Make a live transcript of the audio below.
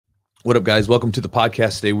What up, guys? Welcome to the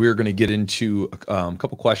podcast. Today, we're going to get into a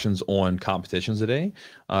couple questions on competitions today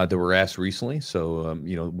that were asked recently. So,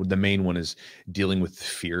 the main one is dealing with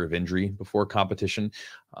fear of injury before competition.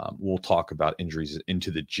 We'll talk about injuries into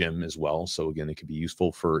the gym as well. So, again, it could be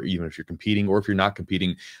useful for even if you're competing or if you're not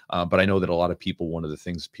competing. But I know that a lot of people, one of the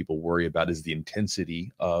things people worry about is the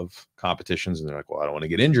intensity of competitions. And they're like, well, I don't want to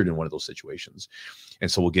get injured in one of those situations. And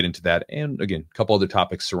so we'll get into that. And again, a couple other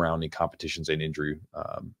topics surrounding competitions and injury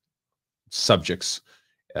subjects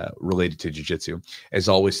related to jiu-jitsu. As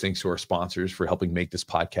always, thanks to our sponsors for helping make this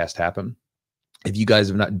podcast happen. If you guys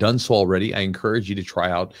have not done so already, I encourage you to try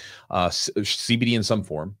out CBD in some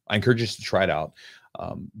form. I encourage you to try it out.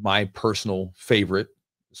 My personal favorite,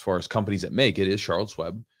 as far as companies that make it, is Charlotte's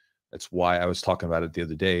Web. That's why I was talking about it the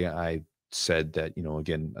other day. I said that,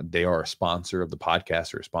 again, they are a sponsor of the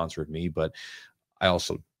podcast or a sponsor of me, but I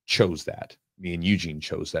also chose that. Me and Eugene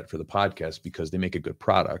chose that for the podcast because they make a good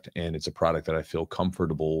product, and it's a product that I feel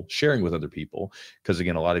comfortable sharing with other people. Because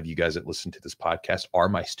again, a lot of you guys that listen to this podcast are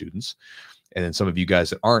my students, and then some of you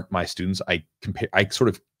guys that aren't my students, I sort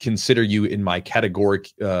of consider you in my category,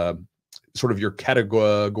 sort of your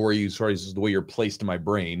category, sorry, this is the way you're placed in my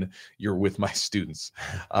brain. You're with my students,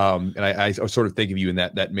 and I sort of think of you in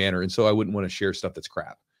that manner, and so I wouldn't want to share stuff that's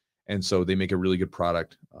crap. And so they make a really good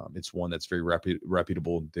product. It's one that's very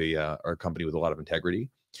reputable. They are a company with a lot of integrity.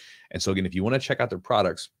 And so again, if you want to check out their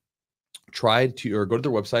products, go to their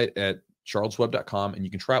website at charlottesweb.com, and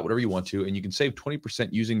you can try out whatever you want to, and you can save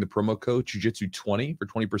 20% using the promo code Jiu-Jitsu20 for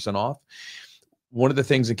 20% off. One of the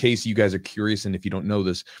things, in case you guys are curious, and if you don't know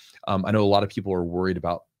this, I know a lot of people are worried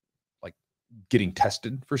about like getting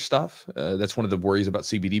tested for stuff. That's one of the worries about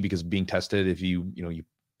CBD, because being tested, if you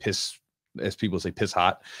piss, as people say, piss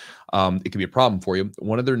hot, it can be a problem for you.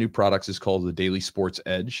 One of their new products is called the Daily Sports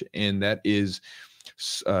Edge, and that is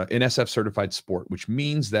NSF certified sport, which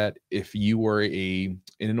means that if you were in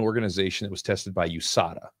an organization that was tested by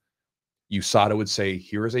USADA would say,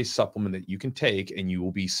 here is a supplement that you can take and you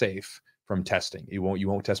will be safe from testing. You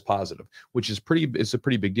won't test positive, which is it's a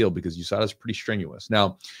pretty big deal, because USADA is pretty strenuous.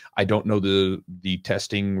 Now, I don't know the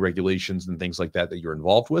testing regulations and things like that you're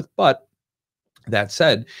involved with, but that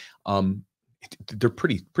said, they're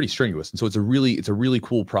pretty strenuous, and so it's a really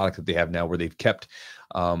cool product that they have now, where they've kept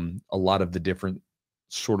a lot of the different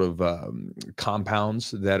sort of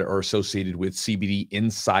compounds that are associated with CBD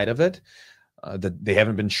inside of it. That they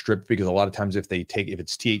haven't been stripped, because a lot of times if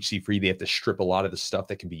it's THC free, they have to strip a lot of the stuff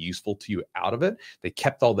that can be useful to you out of it. They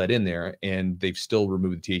kept all that in there, and they've still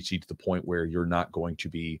removed the THC to the point where you're not going to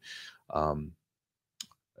be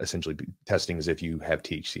essentially testing as if you have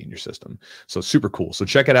THC in your system. So super cool. So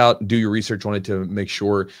check it out, do your research on it to make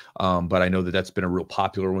sure. But I know that that's been a real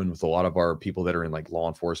popular one with a lot of our people that are in like law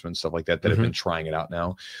enforcement, stuff like that, that have been trying it out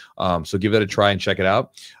now. So give it a try and check it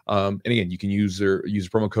out. And again, you can use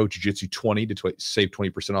promo code Jiu-Jitsu20 to save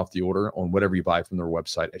 20% off the order on whatever you buy from their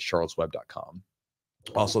website at charlottesweb.com.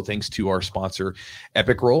 Also, thanks to our sponsor,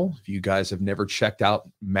 Epic Roll. If you guys have never checked out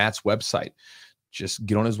Matt's website, just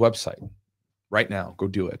get on his website right now. Go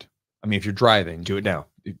do it. I mean, if you're driving, do it now.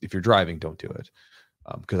 If you're driving, don't do it,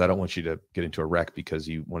 because I don't want you to get into a wreck because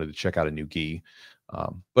you wanted to check out a new gi.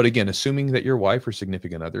 But again, assuming that your wife or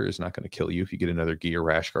significant other is not going to kill you if you get another gi or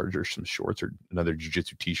rash guards or some shorts or another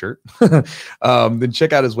jiu-jitsu t-shirt, then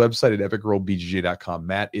check out his website at epicrollbjj.com.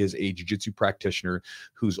 Matt is a jiu-jitsu practitioner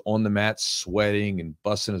who's on the mat sweating and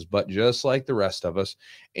busting his butt just like the rest of us,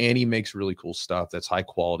 and he makes really cool stuff that's high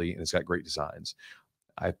quality, and it's got great designs.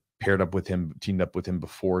 I teamed up with him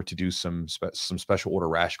before to do some special order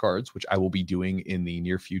rash guards, which I will be doing in the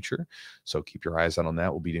near future. So keep your eyes out on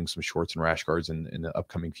that. We'll be doing some shorts and rash guards in the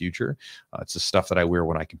upcoming future. It's the stuff that I wear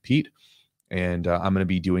when I compete. And I'm going to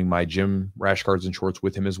be doing my gym rash guards and shorts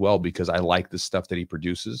with him as well, because I like the stuff that he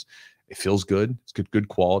produces. It feels good. It's good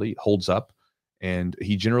quality, holds up. And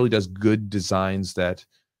he generally does good designs that,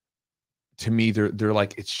 to me, they're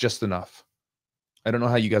like, it's just enough. I don't know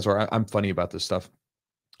how you guys are. I'm funny about this stuff.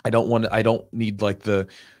 I don't need like the,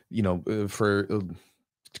 for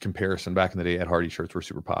comparison, back in the day, Ed Hardy shirts were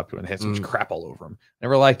super popular and had so much crap all over them.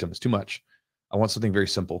 Never liked them. It's too much. I want something very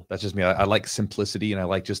simple. That's just me. I like simplicity, and I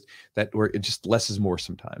like just that, where it just less is more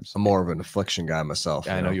sometimes. I'm more of an affliction guy myself.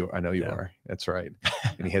 I know you are. That's right.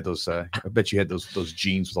 And he had those, I bet you had those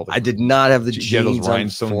jeans with all the, I did not have the jeans, those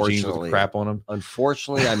rhinestone jeans with the crap on them.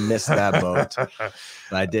 Unfortunately, I missed that boat. But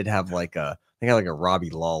I did have like a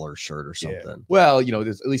Robbie Lawler shirt or something. Yeah. Well,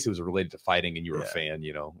 at least it was related to fighting, and you were a fan,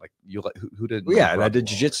 like you like who did. Well, yeah, and I did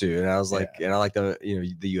jiu-jitsu, and I was like, and I like the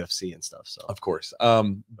the UFC and stuff. So of course.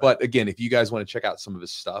 But again, if you guys want to check out some of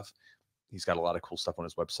his stuff, he's got a lot of cool stuff on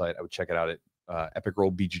his website. I would check it out at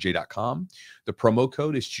epicrollbjj.com. The promo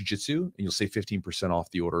code is Jiu-Jitsu, and you'll save 15% off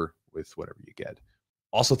the order with whatever you get.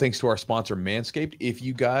 Also, thanks to our sponsor, Manscaped. If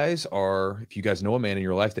you guys know a man in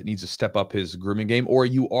your life that needs to step up his grooming game, or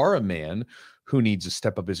you are a man who needs to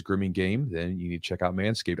step up his grooming game, then you need to check out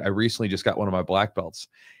Manscaped. I recently just got one of my black belts.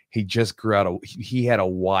 He just grew out he had a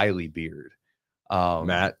wily beard.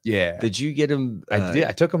 Matt, yeah. Did you get him? I did.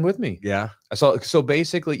 I took him with me. Yeah. So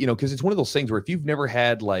basically, because it's one of those things where if you've never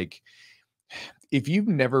had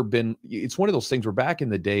it's one of those things where back in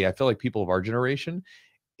the day, I feel like people of our generation,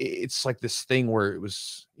 it's like this thing where it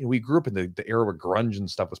was, we grew up in the era where grunge and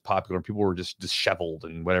stuff was popular and people were just disheveled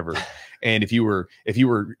and whatever. And if you were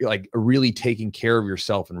like really taking care of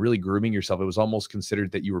yourself and really grooming yourself, it was almost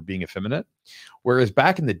considered that you were being effeminate. Whereas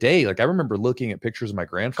back in the day, like I remember looking at pictures of my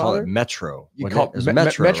grandfather. Call it Metro.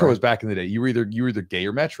 Metro right? was back in the day. You were either gay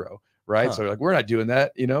or Metro, right? Huh. So like, we're not doing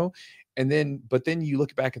that, but then you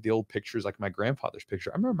look back at the old pictures, like my grandfather's picture.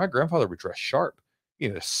 I remember my grandfather would dress sharp.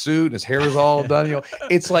 A suit and his hair was all done.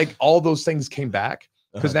 It's like all those things came back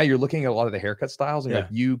because now you're looking at a lot of the haircut styles and like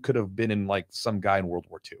you could have been in like some guy in World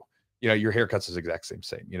War II. Your haircuts is exact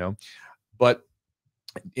same. But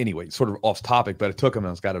anyway, sort of off topic, but it took him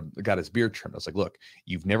and got his beard trimmed. I was like, look,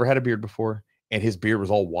 you've never had a beard before, and his beard was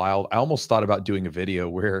all wild. I almost thought about doing a video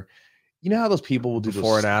where, how those people will do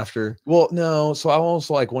before and after. Well, no. So I almost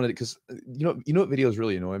like wanted it because what videos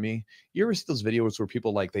really annoy me. You ever see those videos where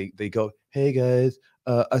people like they go, "Hey guys,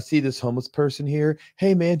 I see this homeless person here.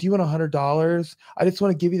 Hey man, do you want $100? I just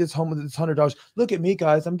want to give you this $100. Look at me,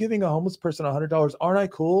 guys. I'm giving a homeless person $100. Aren't I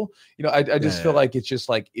cool?" I just feel like it's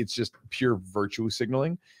just pure virtue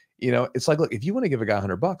signaling. It's like, look, if you want to give a guy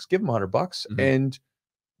 $100, give him $100 and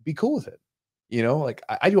be cool with it. Like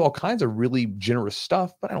I do all kinds of really generous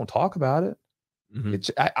stuff, but I don't talk about it.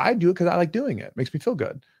 I do it because I like doing it. It makes me feel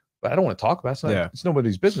good, but I don't want to talk about it. It's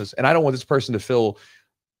nobody's business. And I don't want this person to feel,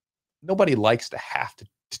 nobody likes to have to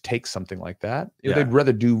take something like that. They'd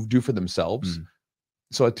rather do for themselves.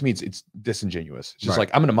 So to me, it's disingenuous. It's just like,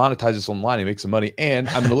 I'm going to monetize this online and make some money. And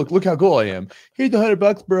I'm going to look how cool I am. Here's the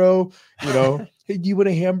 $100, bro. Hey, do you want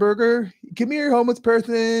a hamburger? Give me your homeless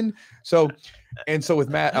person. So with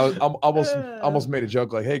Matt, I almost made a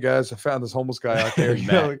joke like, hey guys, I found this homeless guy out there,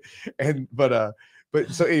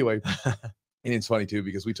 but so anyway, and it's funny too,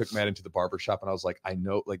 because we took Matt into the barber shop and I was like, I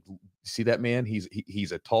know, like, see that man?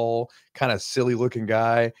 He's a tall, kind of silly looking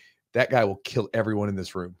guy. That guy will kill everyone in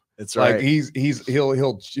this room. It's right. Like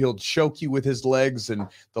he'll choke you with his legs, and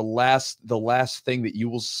the last thing that you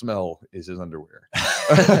will smell is his underwear,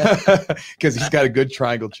 because he's got a good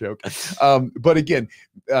triangle choke. But again,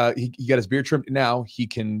 he got his beard trimmed. Now he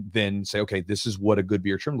can then say, okay, this is what a good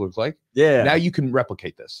beard trim looks like. Yeah. Now you can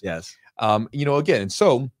replicate this. Yes. Again, and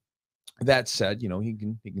so that said, he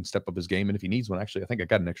can step up his game, and if he needs one, actually, I think I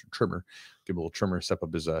got an extra trimmer. Give a little trimmer, step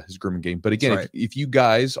up his grooming game. But again, if you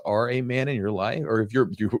guys are a man in your life, or if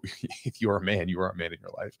you are a man, you are a man in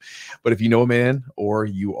your life. But if you know a man, or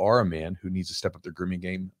you are a man who needs to step up their grooming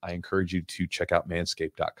game, I encourage you to check out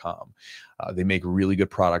Manscaped.com. They make really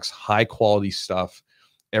good products, high quality stuff.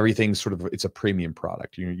 Everything's it's a premium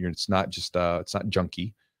product. It's not just it's not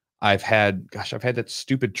junky. I've had that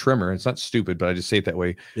stupid trimmer. It's not stupid, but I just say it that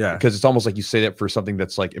way. Yeah. Because it's almost like you say that for something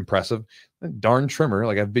that's like impressive. Darn trimmer.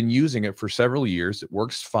 Like, I've been using it for several years. It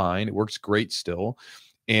works fine. It works great still.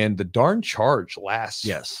 And the darn charge lasts.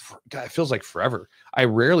 Yes. God, it feels like forever. I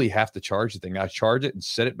rarely have to charge the thing. I charge it and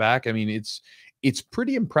set it back. I mean, it's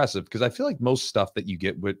pretty impressive, because I feel like most stuff that you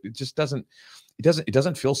get, but it just doesn't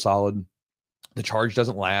feel solid. The charge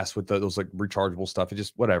doesn't last with those like rechargeable stuff. It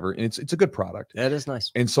just whatever. And it's a good product. That is nice.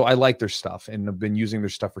 And so I like their stuff, and I've been using their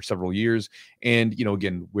stuff for several years. And,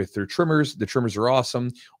 again, with their trimmers, the trimmers are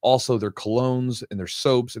awesome. Also their colognes and their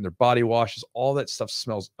soaps and their body washes, all that stuff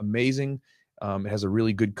smells amazing. It has a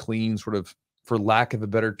really good, clean, sort of, for lack of a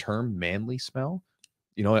better term, manly smell.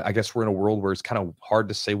 I guess we're in a world where it's kind of hard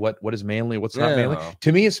to say what is manly, what's not manly.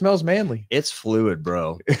 To me, it smells manly. It's fluid,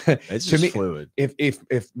 bro. It's just fluid.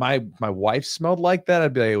 If my wife smelled like that,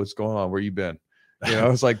 I'd be like, hey, what's going on? Where you been?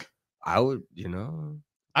 It's like, I would,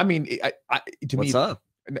 I mean, what's up?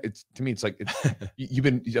 To me, it's like you've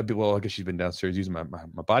been. Well, I guess she's been downstairs using my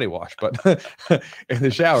body wash, but in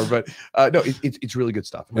the shower. But no, it's really good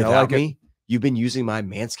stuff. Without me, you've been using my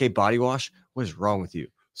Manscaped body wash. What is wrong with you?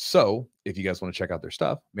 So if you guys want to check out their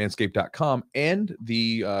stuff, manscaped.com, and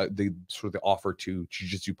the sort of the offer to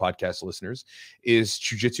Jiu-Jitsu podcast listeners is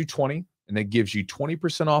Jiu-Jitsu 20, and that gives you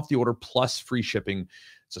 20% off the order plus free shipping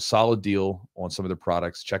It's a solid deal on some of their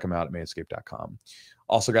products. Check them out at manscaped.com.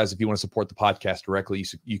 Also, guys, if you want to support the podcast directly,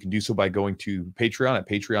 you can do so by going to Patreon at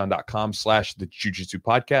patreon.com/the Jiu-Jitsu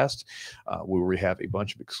podcast, where we have a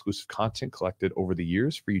bunch of exclusive content collected over the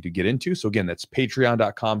years for you to get into. So again, that's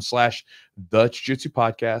patreon.com/the Jiu-Jitsu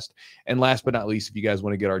podcast. And last but not least, if you guys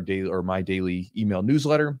want to get our daily or my daily email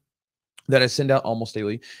newsletter that I send out almost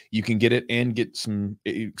daily, you can get it and get some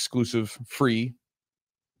exclusive free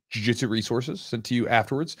Jiu-Jitsu resources sent to you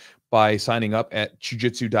afterwards by signing up at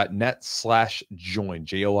jujitsu.net/join,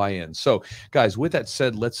 JOIN. So guys, with that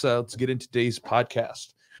said, let's get into today's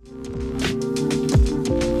podcast.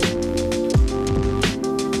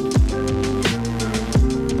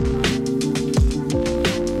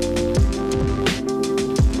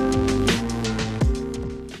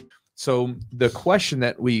 So the question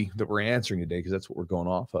that we're answering today, because that's what we're going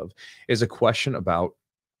off of, is a question about,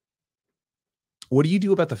 what do you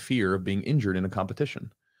do about the fear of being injured in a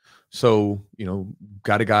competition? So,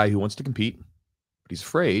 got a guy who wants to compete, but he's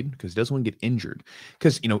afraid because he doesn't want to get injured.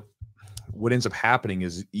 Because, what ends up happening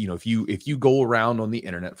is, if you go around on the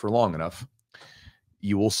internet for long enough,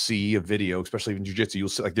 you will see a video, especially in jiu-jitsu, you'll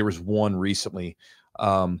see, like, there was one recently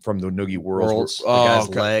from the Noogie Worlds.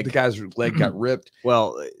 The guy's leg got ripped.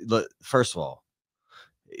 Well, first of all,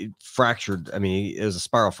 it fractured. I mean, it was a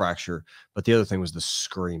spiral fracture, but the other thing was the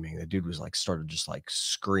screaming. The dude was started just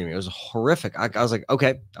screaming. It was horrific. I was like,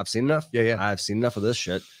 okay, I've seen enough. Yeah. I've seen enough of this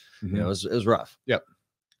shit. It was rough. Yep.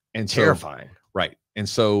 And terrifying. Right. And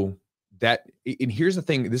so and here's the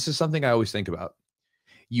thing. This is something I always think about.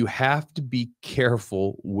 You have to be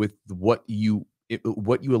careful with what you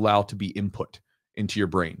allow to be input into your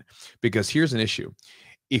brain, because here's an issue.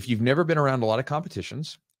 If you've never been around a lot of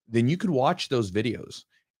competitions, then you could watch those videos.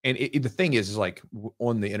 And the thing is like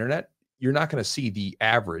on the internet, you're not going to see the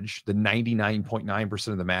average, the 99.9%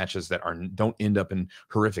 of the matches that don't end up in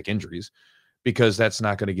horrific injuries, because that's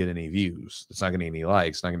not going to get any views. It's not going to get any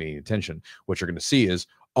likes, not going to get any attention. What you're going to see is,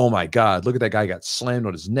 oh my God, look at that guy got slammed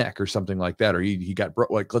on his neck or something like that. Or he got broke.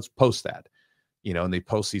 Like, let's post that, and they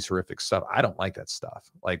post these horrific stuff. I don't like that stuff.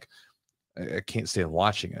 Like, I can't stand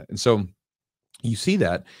watching it. And so you see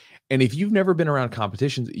that. And if you've never been around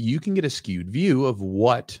competitions, you can get a skewed view of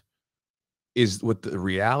what the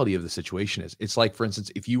reality of the situation is. It's like, for instance,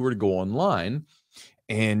 if you were to go online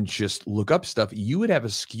and just look up stuff, you would have a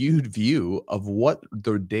skewed view of what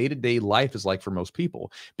the day-to-day life is like for most people,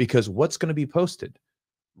 because what's going to be posted?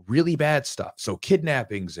 Really bad stuff. So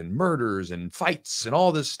kidnappings and murders and fights and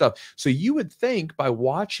all this stuff. So you would think by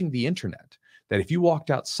watching the internet that if you walked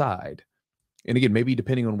outside, and again, maybe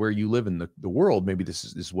depending on where you live in the world, maybe this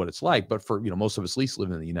is what it's like. But for, most of us at least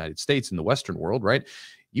live in the United States, in the Western world, right?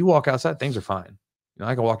 You walk outside, things are fine.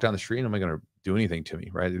 I can walk down the street and I'm not going to do anything to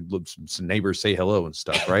me, right? Some neighbors say hello and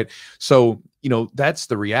stuff, right? So, that's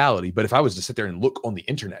the reality. But if I was to sit there and look on the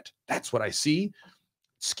internet, that's what I see, it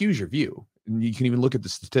skews your view. And you can even look at the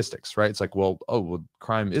statistics, right? It's like, well,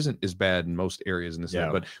 crime isn't as bad in most areas in this,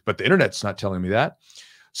 but the internet's not telling me that.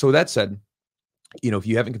 So that said, if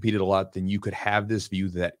you haven't competed a lot, then you could have this view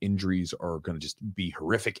that injuries are going to just be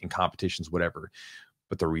horrific in competitions, whatever.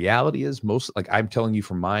 But the reality is, I'm telling you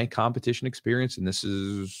from my competition experience, and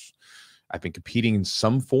I've been competing in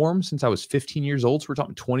some form since I was 15 years old. So we're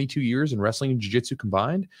talking 22 years in wrestling and jiu-jitsu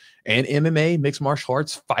combined, and MMA, mixed martial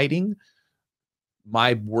arts, fighting.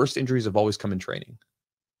 My worst injuries have always come in training.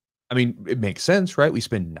 I mean, it makes sense, right? We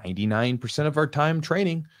spend 99% of our time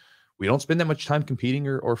training. We don't spend that much time competing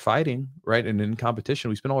or fighting, right? And in competition,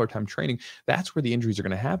 we spend all our time training. That's where the injuries are going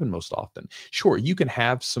to happen most often. Sure, you can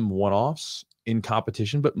have some one-offs in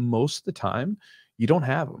competition, but most of the time, you don't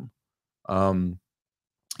have them.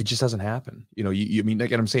 It just doesn't happen. I mean,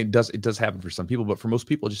 like I'm saying, it does happen for some people, but for most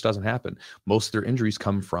people, it just doesn't happen. Most of their injuries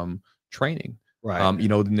come from training. Right.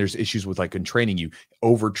 Then there's issues with, like, in training, you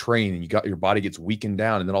overtrain and your body gets weakened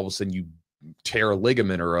down, and then all of a sudden you tear a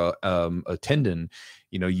ligament or a tendon.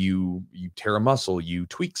 You tear a muscle, you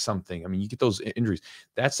tweak something. I mean, you get those injuries.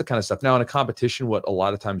 That's the kind of stuff. Now, in a competition, what a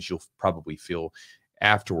lot of times you'll probably feel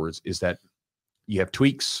afterwards is that you have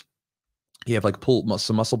tweaks, you have like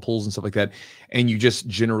some muscle pulls and stuff like that, and you just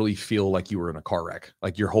generally feel like you were in a car wreck.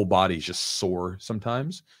 Like your whole body is just sore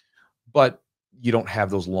sometimes, but you don't have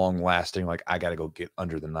those long lasting, like, I got to go get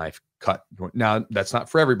under the knife cut. Now, that's not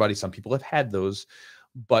for everybody. Some people have had those,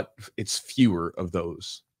 but it's fewer of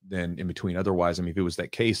those than in between. Otherwise, I mean, if it was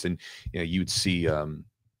that case, then you'd see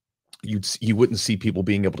you wouldn't see people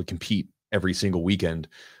being able to compete every single weekend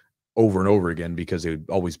over and over again, because they would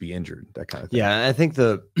always be injured, that kind of thing. Yeah, I think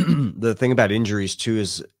the the thing about injuries too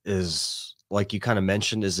is like you kind of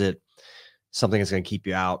mentioned, is something that's going to keep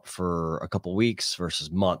you out for a couple weeks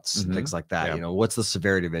versus months, things like that. Yeah. You know, what's the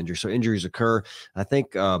severity of injury? So injuries occur. I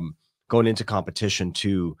think going into competition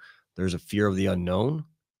too, there's a fear of the unknown,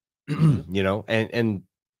 you know, and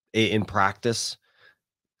in practice,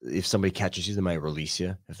 if somebody catches you, they might release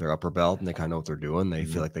you if they're upper belt and they kind of know what they're doing. They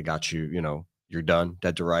feel like they got you, you know, you're done,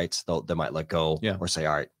 dead to rights. They might let go or say,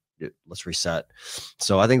 all right, let's reset.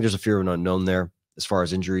 So I think there's a fear of an unknown there as far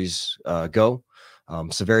as injuries go.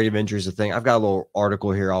 Severity of injury is a thing. I've got a little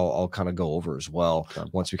article here I'll kind of go over as well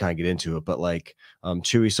once we kind of get into it. But like,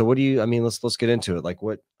 Chewy, so what do you, I mean, let's get into it. Like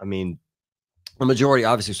what, I mean, the majority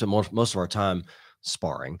obviously spend most of our time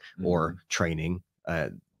sparring or training,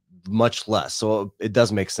 much less. So it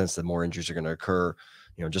does make sense that more injuries are going to occur,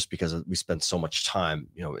 you know, just because we spend so much time,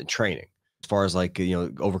 you know, in training. As far as like, you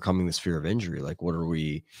know, overcoming this fear of injury, like what are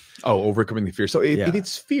we? Oh, overcoming the fear. So if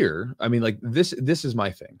it's fear, I mean, like this is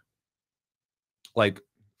my thing. Like,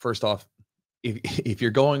 first off, if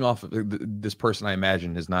you're going off of this person, I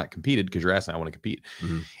imagine has not competed because you're asking, I want to compete.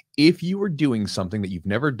 If you were doing something that you've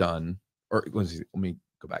never done, or let me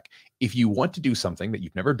go back. If you want to do something that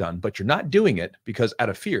you've never done, but you're not doing it because out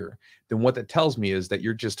of fear, then what that tells me is that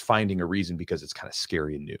you're just finding a reason because it's kind of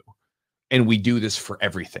scary and new. And we do this for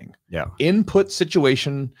everything. Yeah. Input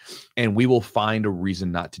situation, and we will find a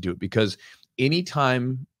reason not to do it, because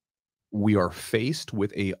anytime we are faced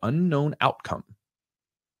with a unknown outcome,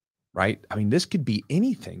 right? I mean, this could be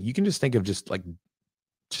anything. You can just think of just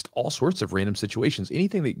all sorts of random situations,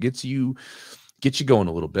 anything that gets you going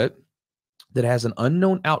a little bit, that has an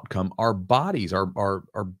unknown outcome. Our bodies are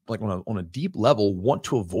like on a deep level want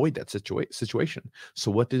to avoid that situation.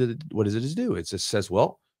 So what does it do? It just says,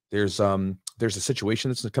 well, there's a situation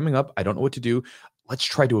that's coming up. I don't know what to do. Let's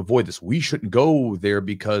try to avoid this. We shouldn't go there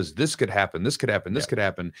because this could happen. This could happen. This could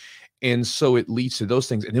happen. And so it leads to those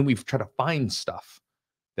things. And then we've tried to find stuff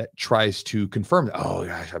that tries to confirm that, oh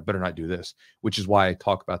gosh, I better not do this, which is why I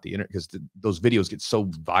talk about the internet, because those videos get so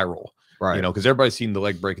viral, right? You know, because everybody's seen the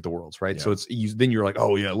leg break at the Worlds, right? So then you're like,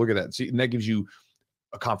 oh yeah, look at that. See, and that gives you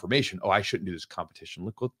a confirmation. Oh, I shouldn't do this competition.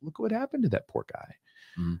 Look what happened to that poor guy.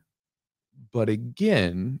 But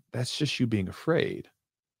again, that's just you being afraid.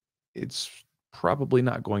 It's probably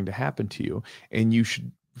not going to happen to you, and you should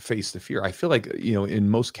face the fear. I feel like, you know, in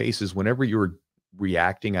most cases, whenever you're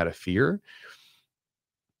reacting out of fear,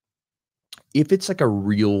 if it's like a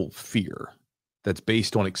real fear that's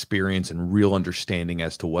based on experience and real understanding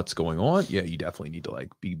as to what's going on, yeah, you definitely need to like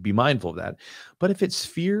be mindful of that. But if it's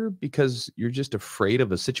fear because you're just afraid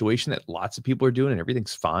of a situation that lots of people are doing and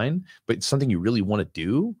everything's fine, but it's something you really want to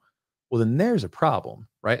do, well, then there's a problem,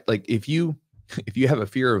 right? Like if you have a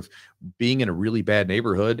fear of being in a really bad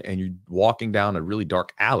neighborhood and you're walking down a really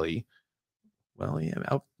dark alley, well,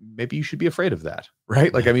 yeah, maybe you should be afraid of that,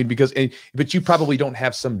 right? Like, I mean, but you probably don't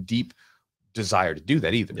have some deep desire to do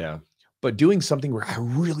that either. Yeah. But doing something where I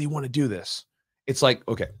really want to do this, it's like,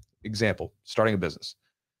 okay, example, starting a business.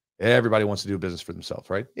 Everybody wants to do a business for themselves,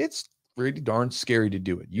 right? It's pretty darn scary to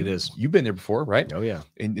do it. It is. You've been there before, right? Oh yeah.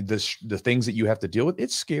 And the things that you have to deal with,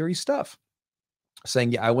 it's scary stuff.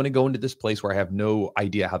 Saying, yeah, I want to go into this place where I have no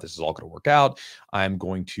idea how this is all going to work out. I'm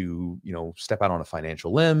going to, you know, step out on a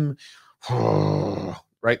financial limb,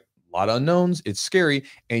 right? A lot of unknowns. It's scary.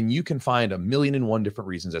 And you can find 1,000,001 different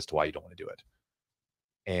reasons as to why you don't want to do it.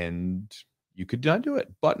 And you could not do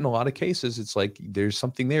it. But in a lot of cases, it's like there's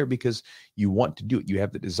something there because you want to do it. You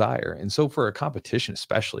have the desire. And so for a competition,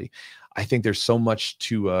 especially, I think there's so much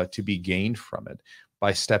to be gained from it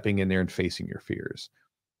by stepping in there and facing your fears.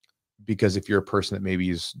 Because if you're a person that maybe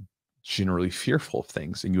is generally fearful of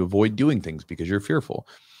things and you avoid doing things because you're fearful,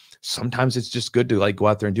 sometimes it's just good to like go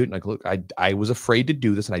out there and do it. And like, look, I was afraid to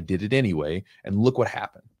do this and I did it anyway. And look what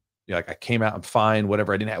happened. You know, like I came out, I'm fine,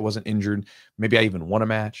 whatever. I wasn't injured. Maybe I even won a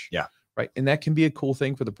match. Yeah. Right. And that can be a cool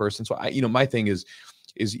thing for the person. So my thing is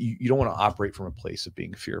you don't want to operate from a place of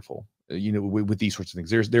being fearful, with these sorts of things.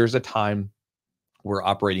 There's a time where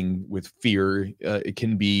operating with fear, it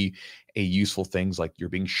can be a useful things like you're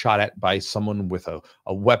being shot at by someone with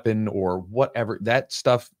a weapon or whatever, that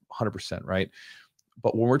stuff, 100%. Right.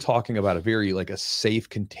 But when we're talking about a very like a safe,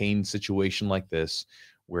 contained situation like this,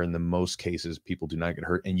 where in the most cases people do not get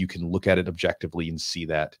hurt, and you can look at it objectively and see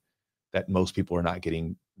that most people are not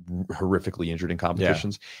getting horrifically injured in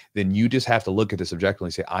competitions, then you just have to look at this objectively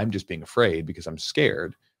and say, I'm just being afraid because I'm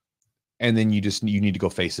scared. And then you need to go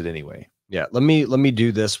face it anyway. Yeah. Let me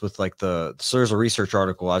do this with like so there's a research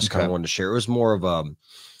article I just kind of wanted to share. It was more of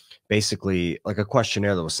basically like a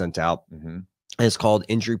questionnaire that was sent out. And it's called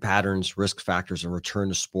Injury Patterns, Risk Factors, and Return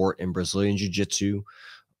to Sport in Brazilian Jiu-Jitsu.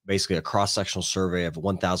 Basically a cross-sectional survey of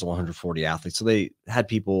 1,140 athletes. So they had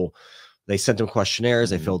people they sent them questionnaires,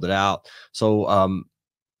 they filled it out. So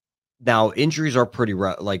now injuries are pretty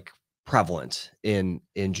prevalent in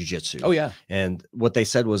jiu-jitsu. Oh yeah. And what they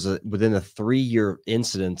said was that within a 3-year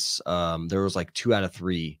incidence, there was like 2 out of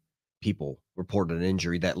 3 people reported an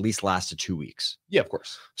injury that at least lasted 2 weeks. Yeah, of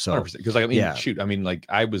course. So 100%. Because like, I mean, yeah. shoot, I mean, like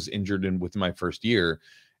I was injured within my first year,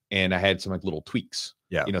 and I had some like little tweaks.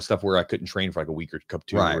 Yeah. You know, stuff where I couldn't train for like a week or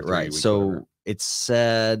 2 right, or 3 right. weeks. So whatever. it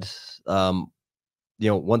said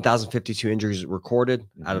 1,052 injuries recorded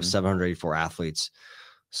out of 784 athletes.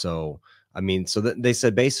 So I mean, so they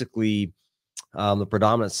said basically the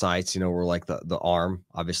predominant sites, were like the arm,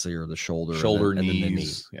 obviously, or the shoulder, shoulder, and then the knee.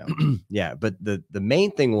 Yeah. Yeah. But the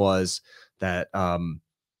main thing was that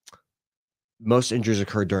most injuries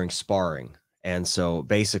occurred during sparring. And so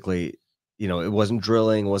basically, it wasn't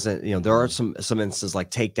drilling, there are some instances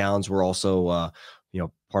like takedowns were also,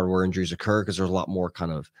 part of where injuries occur because there's a lot more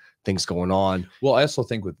kind of things going on. Well, I also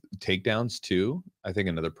think with takedowns too, I think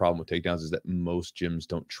another problem with takedowns is that most gyms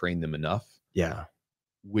don't train them enough. Yeah.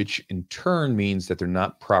 Which in turn means that they're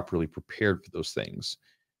not properly prepared for those things.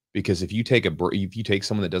 Because if you take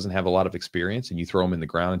someone that doesn't have a lot of experience and you throw them in the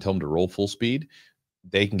ground and tell them to roll full speed,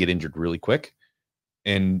 they can get injured really quick.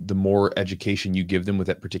 And the more education you give them with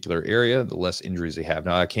that particular area, the less injuries they have.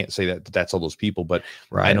 Now, I can't say that that's all those people, but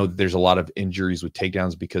right. I know there's a lot of injuries with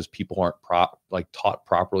takedowns because people aren't taught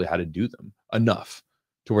properly how to do them enough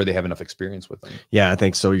to where they have enough experience with them. Yeah, I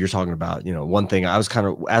think so. You're talking about, one thing I was kind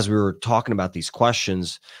of, as we were talking about these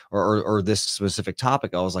questions or this specific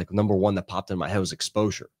topic, I was like, number one that popped in my head was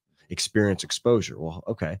exposure. Well,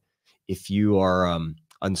 okay. If you are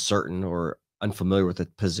uncertain or unfamiliar with a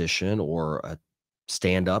position or a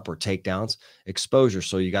stand up or takedowns, exposure.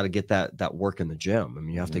 So you got to get that work in the gym. I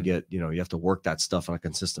mean, you have to get, you have to work that stuff on a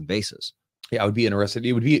consistent basis. Yeah, I would be interested.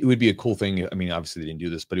 It would be a cool thing. I mean, obviously they didn't do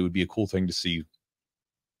this, but it would be a cool thing to see.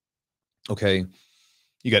 Okay,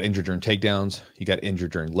 you got injured during takedowns, you got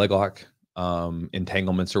injured during leg lock,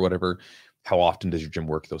 entanglements or whatever. How often does your gym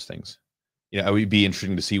work those things? It would be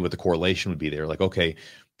interesting to see what the correlation would be there. Like, okay,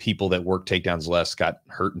 people that work takedowns less got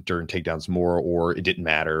hurt during takedowns more, or it didn't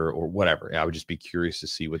matter, or whatever. I would just be curious to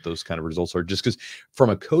see what those kind of results are. Just because from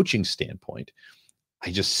a coaching standpoint,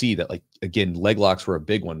 I just see that, like, again, leg locks were a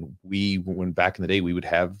big one. When back in the day, we would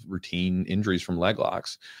have routine injuries from leg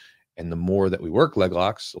locks. And the more that we work leg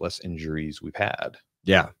locks, the less injuries we've had.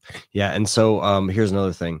 Yeah. Yeah. And so here's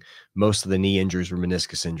another thing. Most of the knee injuries were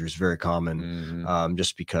meniscus injuries, very common,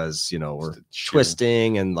 just because, we're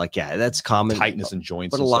twisting and that's common. Tightness in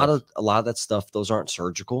joints. But a lot of that stuff, those aren't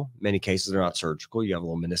surgical. Many cases they're not surgical. You have a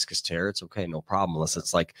little meniscus tear. It's okay. No problem. Unless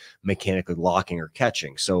it's like mechanically locking or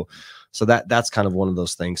catching. So that's kind of one of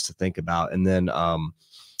those things to think about. And then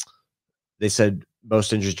they said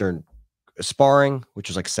most injuries during sparring, which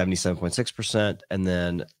was like 77.6%, and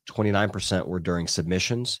then 29% were during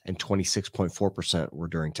submissions, and 26.4% were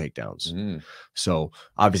during takedowns. So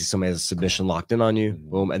obviously somebody has a submission locked in on you,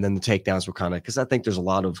 boom, and then the takedowns were kind of, because I think there's a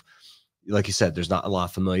lot of, like you said, there's not a lot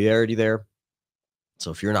of familiarity there. So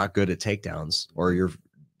if you're not good at takedowns, or you're,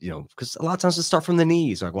 because a lot of times we start from the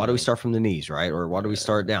knees. Like, why do we start from the knees, right? Or why do we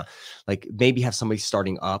start down? Like, maybe have somebody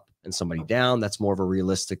starting up and somebody down. That's more of a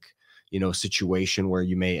realistic situation where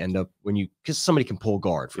you may end up because somebody can pull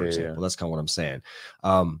guard, for example. Yeah. That's kind of what I'm saying.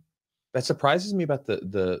 That surprises me about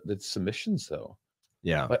the submissions though.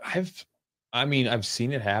 Yeah. But I've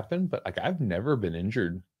seen it happen, but like I've never been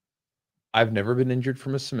injured. I've never been injured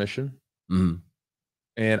from a submission. And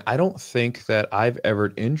I don't think that I've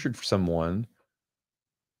ever injured someone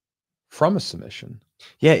from a submission.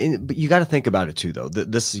 Yeah, but you got to think about it too, though.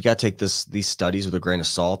 You got to take these studies with a grain of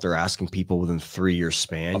salt. They're asking people within 3-year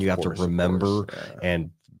span. You have to remember and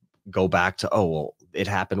go back to, it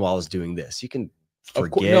happened while I was doing this. You can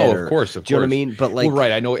forget. Of course. Do you know what I mean? But like, well,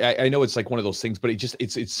 right. I know it's like one of those things, but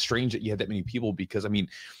it's strange that you had that many people, because I mean,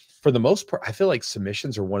 for the most part, I feel like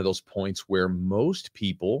submissions are one of those points where most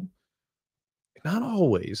people, not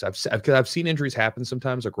always, I've seen injuries happen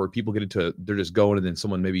sometimes, like where people get into, they're just going, and then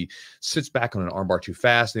someone maybe sits back on an armbar too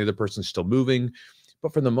fast and the other person's still moving.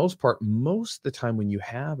 But for the most part, most of the time when you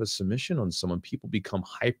have a submission on someone, people become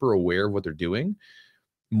hyper aware of what they're doing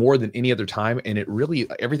more than any other time. And it really,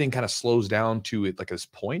 everything kind of slows down to it, like this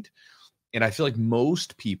point. And I feel like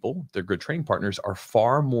most people, their good training partners, are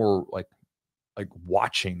far more like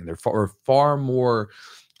watching. They're far more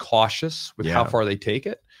cautious with how far they take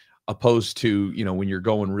it. Opposed to, when you're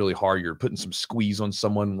going really hard, you're putting some squeeze on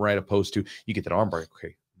someone, right? Opposed to you get that arm bar,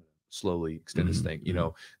 okay, slowly extend this thing,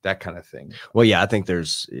 that kind of thing. Well, yeah, I think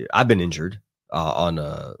I've been injured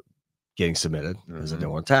on getting submitted because I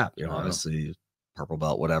didn't want to tap, obviously purple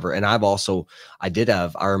belt, whatever. And I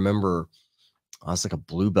remember I was like a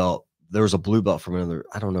blue belt there was a blue belt from another,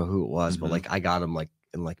 I don't know who it was, but Mhm. like I got him like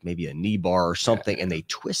in like maybe a knee bar or something, and they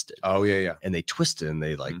twisted. Oh yeah. And they twisted, and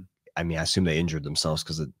they like, Mhm. I mean, I assume they injured themselves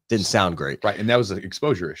because it didn't sound great. Right. And that was an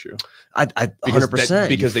exposure issue. I 100%,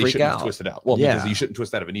 because they shouldn't out. have twisted out. Well, because you shouldn't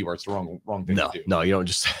twist out of a knee bar. It's the wrong thing to do. No, you don't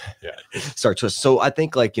just Yeah. start twisting. So I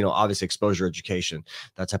think like, you know, obviously exposure education,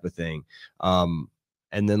 that type of thing. And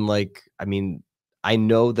then like, I mean, I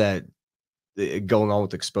know that going on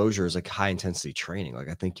with exposure is like high intensity training. Like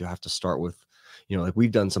I think you have to start with, you know, like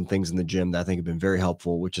we've done some things in the gym that I think have been very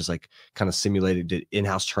helpful, which is like kind of simulated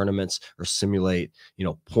in-house tournaments or simulate, you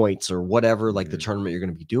know, points or whatever, like the tournament you're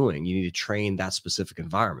going to be doing. You need to train that specific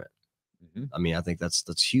environment. I mean, I think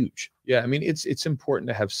that's huge. Yeah. I mean, it's important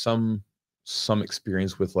to have some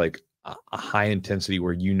experience with like a high intensity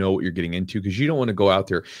where you know what you're getting into, because you don't want to go out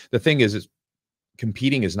there. The thing is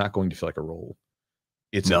competing is not going to feel like a roll.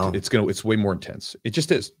 It's way more intense. It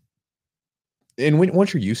just is. And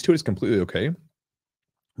once you're used to it, it's completely okay.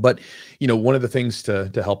 But, you know, one of the things to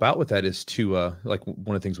help out with that is to like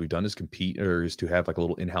one of the things we've done is compete, or is to have like a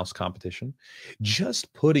little in-house competition.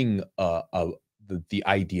 Just putting the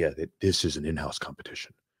idea that this is an in-house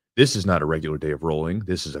competition. This is not a regular day of rolling.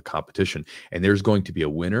 This is a competition, and there's going to be a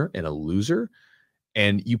winner and a loser.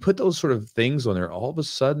 And you put those sort of things on there, all of a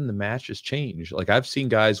sudden the matches change. Like I've seen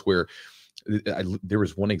guys where there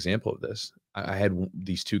was one example of this. I had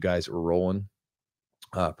these two guys that were rolling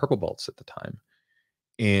purple belts at the time,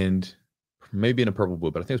 and maybe in a purple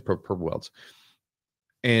blue, but I think it's purple belts.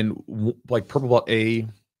 And like purple belt A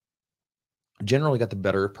generally got the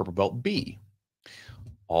better of purple belt B.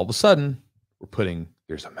 All of a sudden, we're putting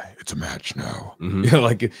it's a match now, Mm-hmm. you know,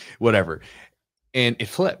 like whatever, and it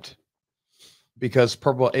flipped because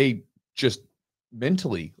purple belt A just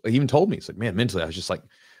mentally, like even told me, it's like, man, mentally, I was just like,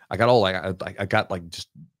 I got all I got like just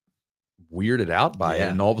weirded out by it,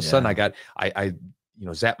 and all of a sudden, I you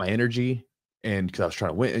know, zapped my energy. And because I was trying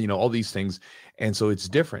to win, you know, all these things. And so it's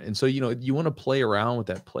different. And so, you know, you want to play around with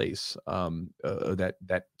that place,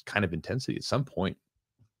 that kind of intensity at some point.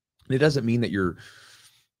 And it doesn't mean that you're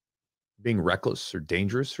being reckless or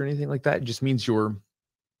dangerous or anything like that. It just means you're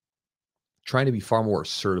trying to be far more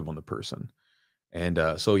assertive on the person. And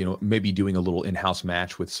so, you know, maybe doing a little in-house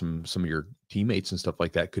match with some of your teammates and stuff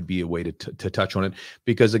like that could be a way to touch on it.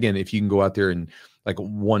 Because again, if you can go out there and like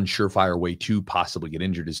one surefire way to possibly get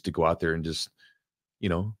injured is to go out there and just, you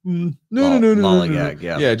know,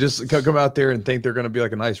 just come out there and think they're going to be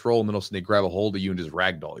like a nice roll, and then they grab a hold of you and just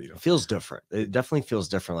ragdoll you. It feels different. It definitely feels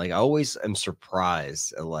different. Like I always am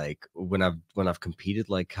surprised at like when I've competed,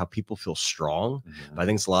 like how people feel strong. But I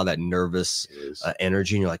think it's a lot of that nervous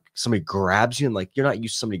energy, and you're like, somebody grabs you, and like you're not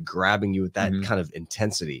used to somebody grabbing you with that kind of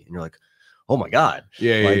intensity, and you're like, oh my God,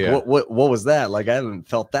 what was that? Like I haven't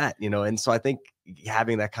felt that, you know. And so I think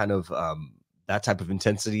having that kind of that type of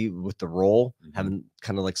intensity with the roll, having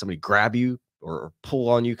kind of like somebody grab you or pull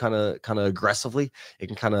on you kind of aggressively, it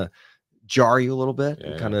can kind of jar you a little bit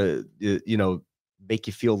and kind of, you know, make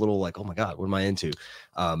you feel a little like, oh my God, what am I into?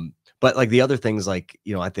 But like the other things, like,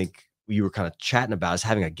 you know, I think you were kind of chatting about is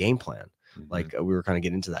having a game plan. Like we were kind of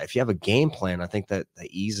getting into that. If you have a game plan, I think that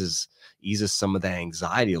eases some of the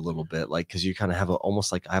anxiety a little bit, like, because you kind of have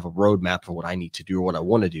almost like I have a roadmap for what I need to do or what I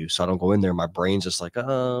want to do. So I don't go in there, my brain's just like,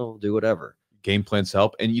 oh, do whatever. Game plans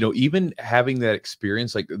help. And, you know, even having that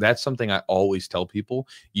experience, like that's something I always tell people.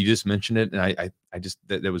 You just mentioned it. And I just,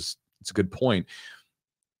 it's a good point.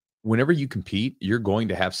 Whenever you compete, you're going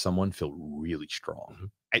to have someone feel really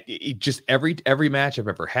strong. It just every match I've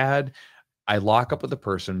ever had, I lock up with a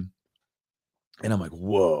person and I'm like,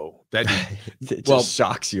 whoa, that it just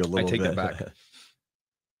shocks you a little bit. I take that back.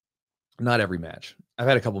 Not every match. I've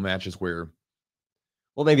had a couple matches where,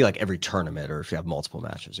 well, maybe like every tournament, or if you have multiple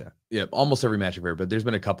matches. Yeah. Almost every match I've ever, but there's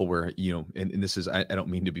been a couple where, you know, and this is, I don't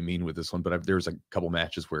mean to be mean with this one, but there was a couple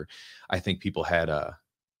matches where I think people had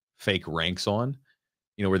fake ranks on,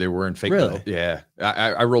 you know, where they were in fake. Really? Yeah.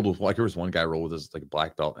 I rolled with, like, there was one guy rolled with his like a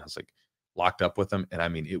black belt, and I was like locked up with him. And I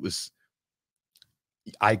mean,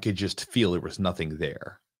 I could just feel there was nothing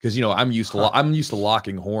there. Because, you know, I'm used to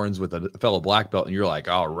locking horns with a fellow black belt, and you're like,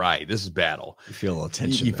 all right, this is battle. You feel a little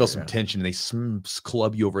tension. You feel some tension, and they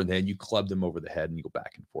club you over the head. You club them over the head, and you go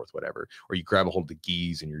back and forth, whatever. Or you grab a hold of the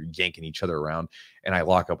gis, and you're yanking each other around. And I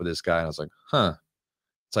lock up with this guy, and I was like, huh.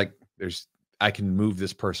 It's like I can move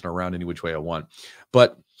this person around any which way I want.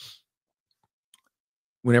 But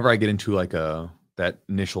whenever I get into like that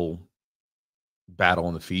initial battle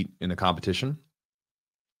on the feet in a competition,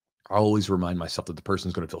 I always remind myself that the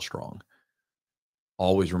person's going to feel strong.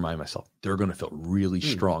 Always remind myself they're going to feel really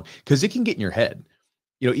strong, because it can get in your head.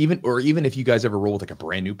 You know, even if you guys ever roll with like a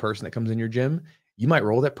brand new person that comes in your gym, you might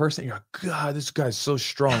roll that person and you're like, God, this guy's so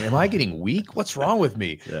strong. Am I getting weak? What's wrong with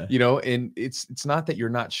me? Yeah. You know, and it's not that you're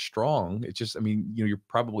not strong. It's just, I mean, you know, you're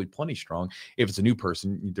probably plenty strong. If it's a new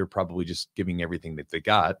person, they're probably just giving everything that they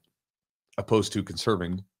got, opposed to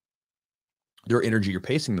conserving their energy or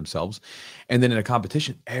pacing themselves. And then in a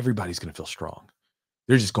competition, everybody's going to feel strong.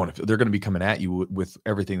 They're just going to, they're going to be coming at you with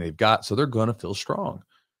everything they've got. So they're going to feel strong.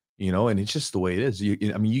 You know, and it's just the way it is.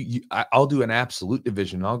 I mean, I'll do an absolute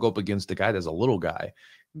division. And I'll go up against a guy that's a little guy,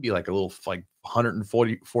 be like a little like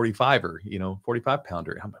 45er, you know, 45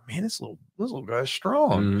 pounder. I'm like, man, this little guy's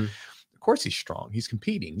strong. Mhm. Of course he's strong. He's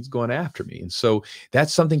competing. He's going after me. And so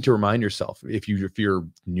that's something to remind yourself. If you're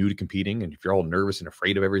new to competing and if you're all nervous and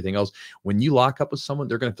afraid of everything else, when you lock up with someone,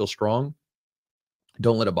 they're going to feel strong.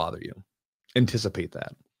 Don't let it bother you. Anticipate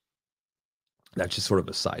that. That's just sort of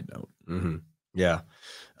a side note. Mm-hmm. Yeah.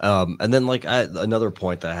 And then like another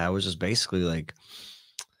point that I had was just basically like,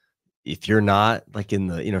 if you're not like in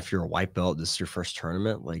the, you know, if you're a white belt, this is your first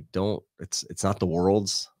tournament, like it's not the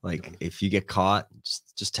world's, like if you get caught,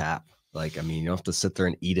 just tap. Like, I mean, you don't have to sit there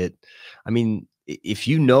and eat it. I mean, if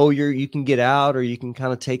you know you can get out, or you can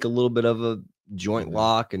kind of take a little bit of a joint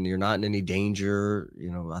lock and you're not in any danger, you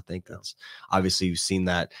know, I think that's obviously you've seen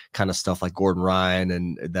that kind of stuff like Gordon Ryan,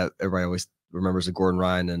 and that everybody always remembers the Gordon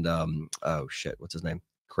Ryan and oh shit, what's his name?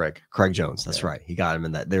 Craig Jones. That's right. He got him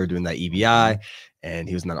in that. They were doing that EBI, and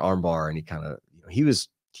he was in that arm bar, and he kind of, you know, he was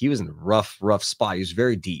in a rough spot. He was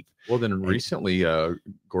very deep. Well, then recently,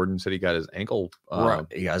 Gordon said he got his ankle. Right.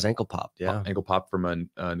 He got his ankle popped. Yeah, ankle popped from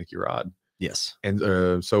Nicky Rod. Yes.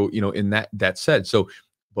 And so, you know, in that said, so,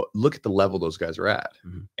 but look at the level those guys are at,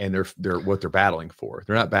 and they're what they're battling for.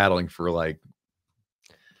 They're not battling for like,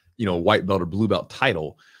 you know, white belt or blue belt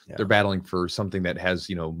title. Yeah. They're battling for something that has,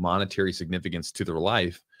 you know, monetary significance to their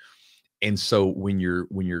life. And so when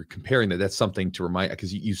you're comparing that's something to remind,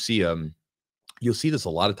 because you see, you'll see this a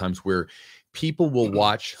lot of times where people will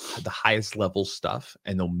watch the highest level stuff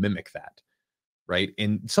and they'll mimic that. Right.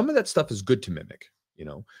 And some of that stuff is good to mimic, you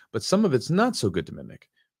know, but some of it's not so good to mimic.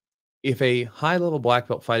 If a high level black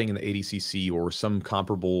belt fighting in the ADCC or some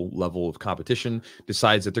comparable level of competition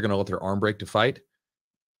decides that they're going to let their arm break to fight,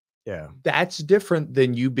 yeah, that's different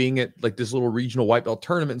than you being at like this little regional white belt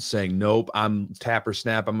tournament and saying, nope, I'm tap or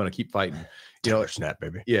snap. I'm going to keep fighting. You know, snap,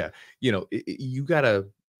 baby. Yeah. You know, you gotta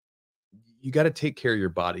take care of your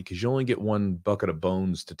body, because you only get one bucket of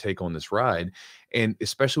bones to take on this ride. And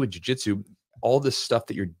especially with jiu-jitsu, all this stuff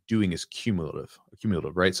that you're doing is cumulative,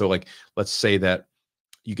 right? So like, let's say that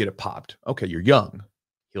you get it popped. Okay. You're young,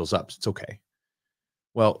 heals up. It's okay.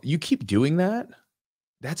 Well, you keep doing that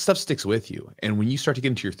stuff sticks with you. And when you start to get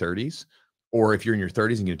into your 30s, or if you're in your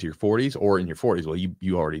 30s and get into your 40s, or in your 40s, well,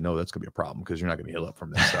 you already know that's gonna be a problem, because you're not gonna heal up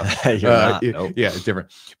from that stuff. Nope. Yeah, it's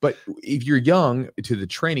different. But if you're young to the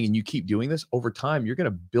training and you keep doing this over time, you're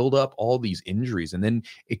gonna build up all these injuries. And then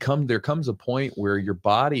there comes a point where your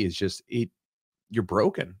body is just, you're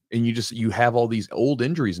broken, and you have all these old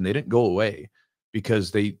injuries, and they didn't go away,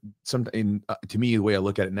 because to me, the way I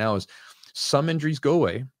look at it now is some injuries go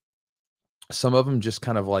away. Some of them just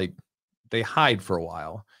kind of like they hide for a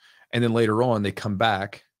while, and then later on they come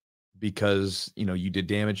back because, you know, you did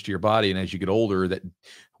damage to your body. And as you get older, that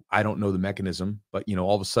I don't know the mechanism, but, you know,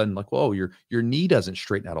 all of a sudden, like, whoa, your knee doesn't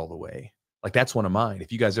straighten out all the way. Like, that's one of mine.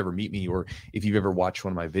 If you guys ever meet me, or if you've ever watched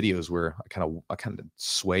one of my videos where I kind of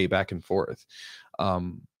sway back and forth,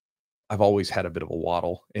 I've always had a bit of a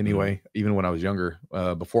waddle anyway, even when I was younger,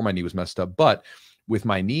 before my knee was messed up. But with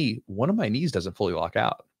my knee, one of my knees doesn't fully lock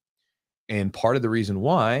out. And part of the reason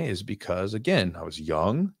why is because, again, I was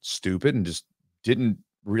young, stupid, and just didn't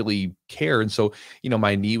really care. And so, you know,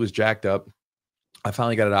 my knee was jacked up. I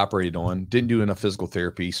finally got it operated on, didn't do enough physical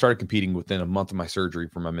therapy, started competing within a month of my surgery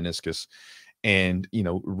for my meniscus, and, you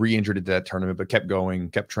know, re-injured at that tournament, but kept going,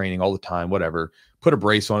 kept training all the time, whatever, put a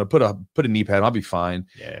brace on it, put a knee pad, I'll be fine.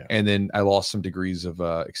 Yeah. And then I lost some degrees of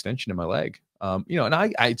extension in my leg. You know, and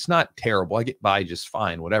I it's not terrible. I get by just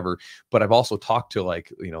fine, whatever. But I've also talked to,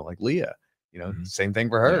 like, you know, like Leah, you know, same thing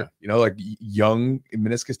for her. Yeah. You know, like, young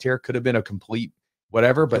meniscus tear could have been a complete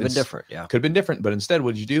whatever, but it's different. Yeah, could have been different. But instead,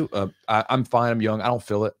 what did you do? I'm fine. I'm young. I don't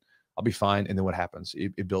feel it. I'll be fine. And then what happens?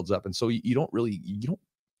 It builds up. And so you don't really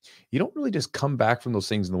just come back from those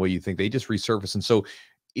things in the way you think. They just resurface. And so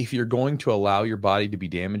if you're going to allow your body to be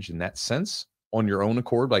damaged in that sense on your own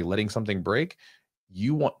accord, by letting something break,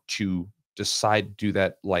 you want to decide to do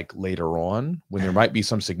that, like, later on, when there might be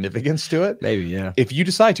some significance to it. Maybe, yeah. If you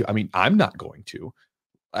decide to, I mean, I'm not going to.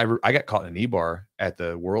 I got caught in a knee bar at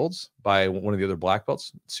the Worlds by one of the other black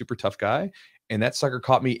belts, super tough guy, and that sucker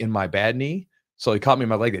caught me in my bad knee. So he caught me in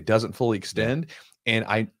my leg that doesn't fully extend. and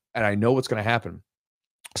I know what's going to happen.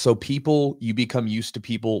 So you become used to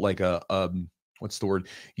people like what's the word?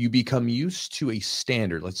 You become used to a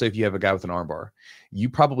standard. Let's say if you have a guy with an arm bar, you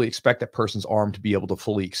probably expect that person's arm to be able to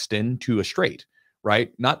fully extend to a straight,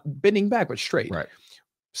 right? Not bending back, but straight. Right.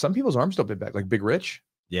 Some people's arms don't bend back, like Big Rich.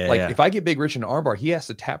 Yeah. Like if I get Big Rich in an arm bar, he has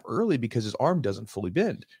to tap early because his arm doesn't fully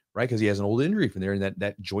bend, right? Because he has an old injury from there, and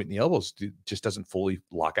that joint in the elbows just doesn't fully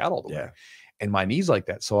lock out all the way. And my knee's like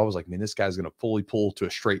that. So I was like, man, this guy's going to fully pull to a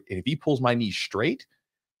straight. And if he pulls my knee straight,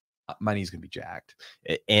 my knee's going to be jacked.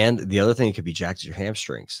 And the other thing that could be jacked is your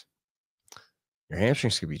hamstrings. Your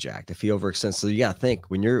hamstrings could be jacked if he overextends. So you got to think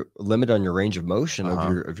when you're limited on your range of motion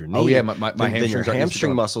of your knee. Oh yeah, my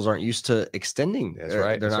hamstring muscles aren't used to extending. That's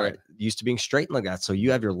right. They're not used to being straight like that. So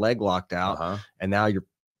you have your leg locked out, and now you're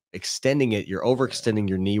extending it. You're overextending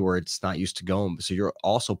your knee where it's not used to going. So you're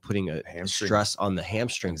also putting a stress on the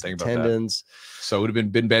hamstrings, the tendons. So it would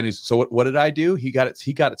have been bad news. So what did I do? He got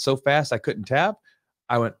it so fast I couldn't tap.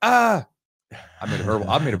 I went, I made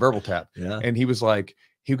a verbal tap. Yeah. And he was like,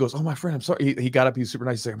 he goes, oh, my friend, I'm sorry. He got up. He was super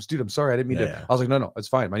nice. He's like, dude, I'm sorry. I didn't mean to. I was like, no, it's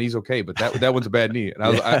fine. My knee's okay. But that one's a bad knee. And I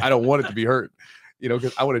was I don't want it to be hurt,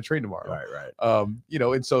 because I want to train tomorrow. Right.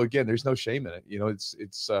 And so again, there's no shame in it.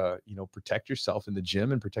 It's protect yourself in the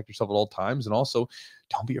gym and protect yourself at all times. And also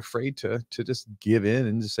don't be afraid to just give in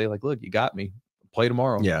and just say like, look, you got me. Play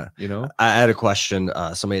tomorrow. Yeah. I had a question.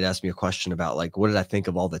 Somebody had asked me a question about like, what did I think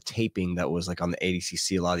of all the taping that was like on the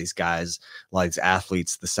ADCC? A lot of these guys, a lot of these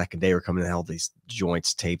athletes, the second day were coming to hell, these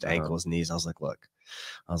joints taped, ankles, knees. I was like, look,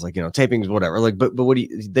 taping is whatever. Like, but what do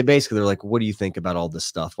you, they're like, what do you think about all this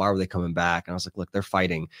stuff? Why were they coming back? And I was like, look, they're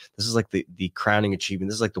fighting. This is like the crowning achievement.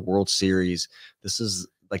 This is like the World Series. This is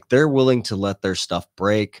like, they're willing to let their stuff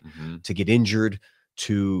break, to get injured,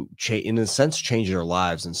 to in a sense change their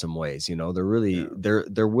lives in some ways. They're really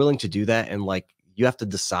they're willing to do that, and like you have to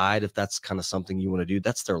decide if that's kind of something you want to do.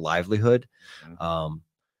 That's their livelihood.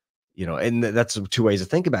 And that's two ways to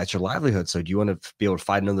think about it. It's your livelihood. So do you want to be able to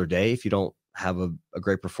fight another day if you don't have a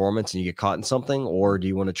great performance and you get caught in something, or do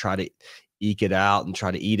you want to try to eke it out and try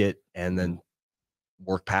to eat it and then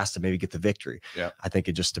work past it, maybe get the victory? I think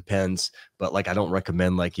it just depends. But like, I don't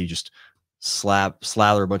recommend like you just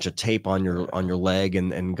slather a bunch of tape on your leg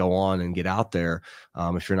and go on and get out there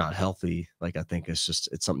if you're not healthy. Like, I think it's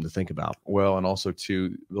something to think about. Well, and also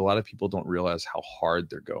too, a lot of people don't realize how hard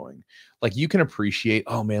they're going. Like, you can appreciate,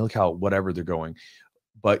 oh man, look how whatever they're going,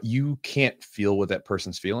 but you can't feel what that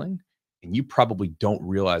person's feeling, and you probably don't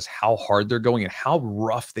realize how hard they're going and how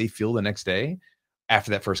rough they feel the next day after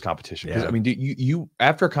that first competition. Because I mean, you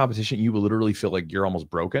after a competition, you will literally feel like you're almost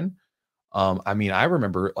broken. I mean, I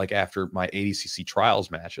remember like after my ADCC trials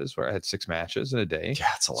matches where I had 6 matches in a day. Yeah,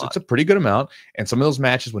 it's a lot. So it's a pretty good amount. And some of those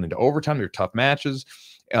matches went into overtime. They were tough matches.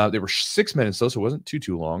 They were 6 minutes though, so it wasn't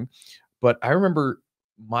too long. But I remember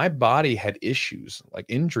my body had issues, like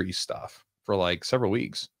injury stuff, for like several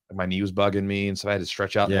weeks. Like my knee was bugging me, and so I had to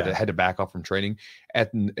stretch out. And had to back off from training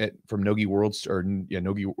from Nogi Worlds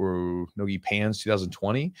Nogi Pans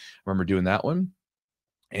 2020. I remember doing that one.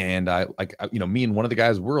 And me and one of the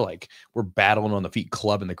guys, we're battling on the feet,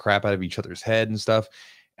 clubbing the crap out of each other's head and stuff.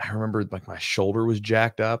 I remember like my shoulder was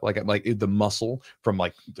jacked up, like the muscle from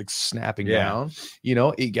like snapping down,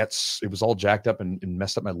 it was all jacked up and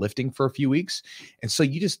messed up my lifting for a few weeks. And so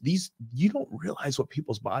you don't realize what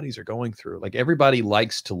people's bodies are going through. Like, everybody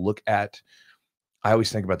likes to look at, I always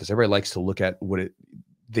think about this. Everybody likes to look at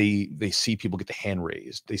they see people get the hand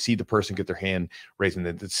raised. They see the person get their hand raised, and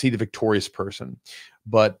then they see the victorious person,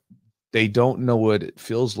 but they don't know what it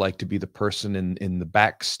feels like to be the person in the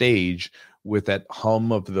backstage with that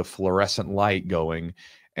hum of the fluorescent light going,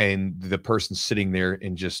 and the person sitting there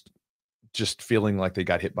and just feeling like they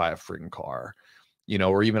got hit by a friggin' car.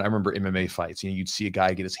 Or even I remember MMA fights, you'd see a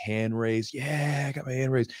guy get his hand raised. Yeah, I got my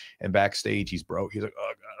hand raised. And backstage, he's broke. He's like,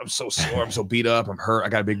 oh God, I'm so sore. I'm so beat up. I'm hurt. I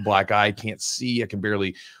got a big black eye. I can't see. I can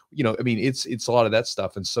barely, I mean, it's a lot of that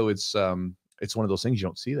stuff. And so it's one of those things, you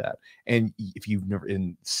don't see that. And if you've never,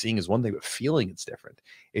 and seeing is one thing, but feeling it's different.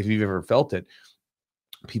 If you've ever felt it,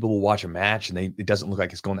 people will watch a match and it doesn't look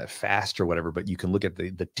like it's going that fast or whatever, but you can look at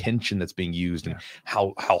the tension that's being used and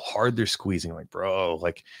how hard they're squeezing. Like, bro,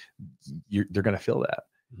 like they're going to feel that.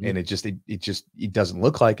 And it doesn't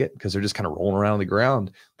look like it because they're just kind of rolling around on the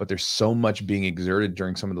ground, but there's so much being exerted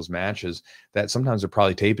during some of those matches that sometimes they're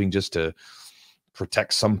probably taping just to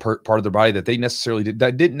protect some part of their body that they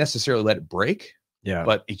didn't necessarily let it break. Yeah.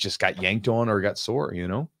 But it just got yanked on or got sore,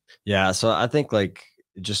 Yeah. So I think like,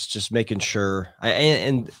 just making sure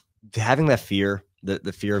and having that fear,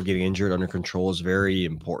 the fear of getting injured under control is very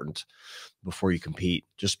important before you compete,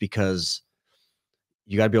 just because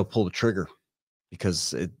you got to be able to pull the trigger.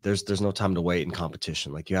 because there's no time to wait in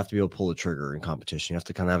competition. Like, you have to be able to pull the trigger in competition. You have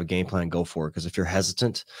to kind of have a game plan and go for it. Because if you're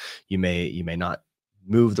hesitant, you may not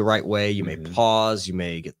move the right way. You may pause. You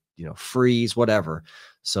may get, freeze, whatever.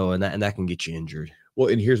 So, and that can get you injured. Well,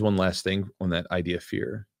 and here's one last thing on that idea of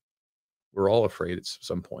fear. We're all afraid at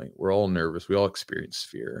some point. We're all nervous. We all experience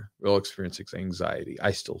fear. We all experience anxiety.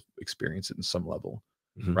 I still experience it in some level,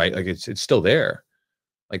 right? Like it's still there.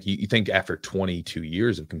 Like you think after 22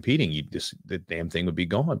 years of competing, the damn thing would be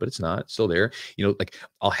gone, but it's not. It's still there. Like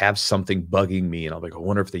I'll have something bugging me, and I'll be like, I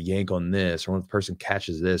wonder if they yank on this, or when the person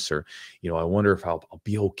catches this, or I wonder if I'll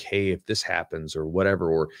be okay if this happens, or whatever.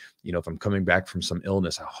 Or if I'm coming back from some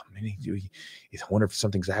illness, I wonder if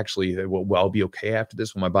something's actually, will I'll be okay after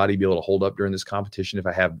this? Will my body be able to hold up during this competition if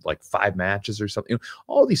I have like 5 matches or something?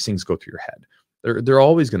 All these things go through your head. They're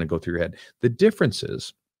always going to go through your head. The difference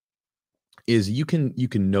is you can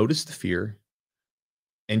notice the fear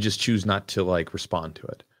and just choose not to like respond to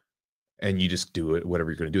it, and you just do it, whatever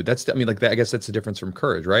you're going to do. I guess that's the difference from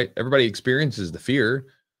courage, right? Everybody experiences the fear.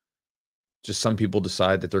 Just some people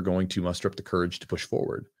decide that they're going to muster up the courage to push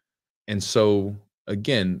forward. And so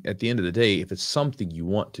again, at the end of the day, if it's something you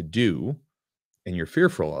want to do and you're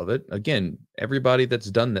fearful of it, again, everybody that's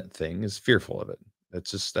done that thing is fearful of it.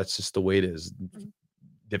 That's just the way it is.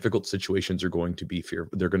 Difficult situations are going to be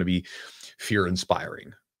they're going to be fear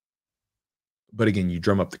inspiring. But again, you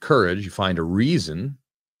drum up the courage, you find a reason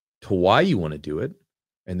to why you want to do it,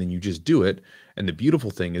 and then you just do it. And the beautiful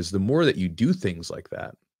thing is the more that you do things like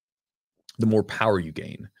that, the more power you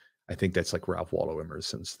gain. I think that's like Ralph Waldo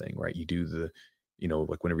Emerson's thing, right? You do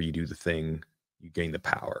like whenever you do the thing, you gain the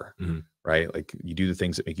power, right? Like you do the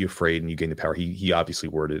things that make you afraid and you gain the power. He obviously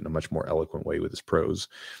worded it in a much more eloquent way with his prose,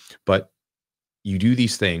 but you do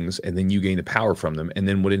these things and then you gain the power from them. And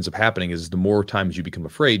then what ends up happening is the more times you become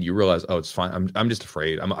afraid, you realize, oh, it's fine. I'm just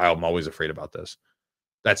afraid. I'm always afraid about this.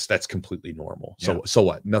 That's completely normal. So, so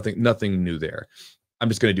what? Nothing new there. I'm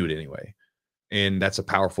just going to do it anyway. And that's a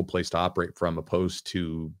powerful place to operate from, opposed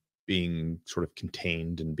to being sort of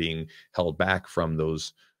contained and being held back from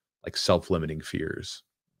those like self-limiting fears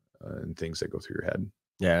and things that go through your head.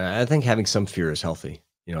 Yeah. I think having some fear is healthy.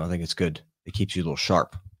 I think it's good. It keeps you a little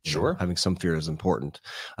sharp. Sure. Having some fear is important.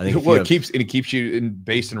 I think it keeps you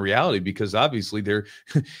based in reality, because obviously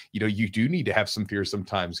you do need to have some fear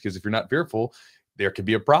sometimes, because if you're not fearful, there could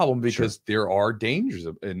be a problem, because there are dangers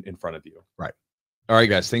in front of you. Right. All right,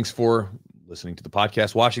 guys. Thanks for listening to the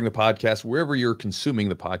podcast, watching the podcast, wherever you're consuming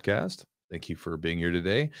the podcast. Thank you for being here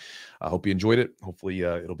today. I hope you enjoyed it. Hopefully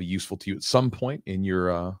it'll be useful to you at some point in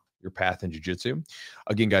your path in jiu-jitsu.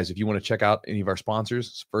 Again, guys, if you want to check out any of our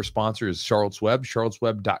sponsors, first sponsor is Charlotte's Web,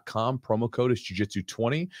 charlottesweb.com. Promo code is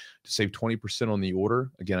Jiu-Jitsu20 to save 20% on the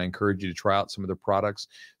order. Again, I encourage you to try out some of their products,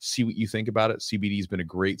 see what you think about it. CBD has been a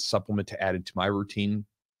great supplement to add into my routine.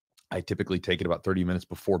 I typically take it about 30 minutes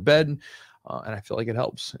before bed, and I feel like it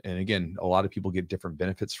helps. And again, a lot of people get different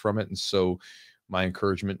benefits from it. And so my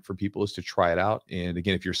encouragement for people is to try it out. And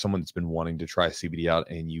again, if you're someone that's been wanting to try CBD out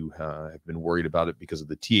and you have been worried about it because of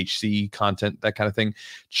the THC content, that kind of thing,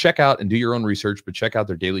 check out and do your own research, but check out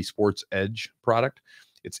their Daily Sports Edge product.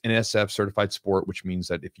 It's NSF certified sport, which means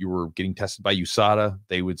that if you were getting tested by USADA,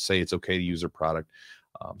 they would say it's okay to use their product.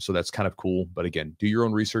 So that's kind of cool. But again, do your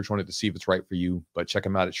own research on it to see if it's right for you. But check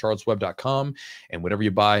them out at charlottesweb.com. And whatever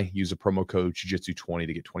you buy, use a promo code Jiu-Jitsu20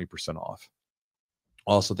 to get 20% off.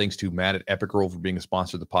 Also, thanks to Matt at Epic Roll for being a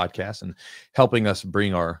sponsor of the podcast and helping us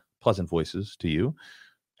bring our pleasant voices to you.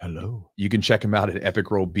 Hello. You can check him out at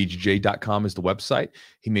epicrollbjj.com is the website.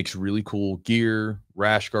 He makes really cool gear,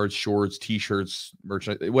 rash guards, shorts, t-shirts,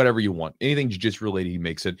 merchandise, whatever you want. Anything jiu-jitsu related, he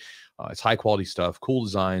makes it. It's high quality stuff, cool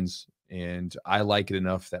designs, and I like it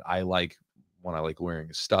enough that I like wearing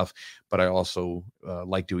his stuff, but I also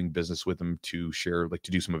like doing business with him to share, like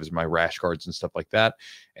to do some of my rash guards and stuff like that.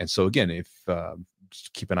 And so again, if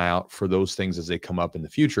just keep an eye out for those things as they come up in the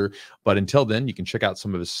future. But until then, you can check out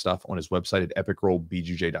some of his stuff on his website at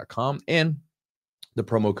epicrollbjj.com. And the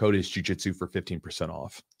promo code is Jiu-Jitsu for 15%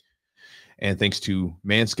 off. And thanks to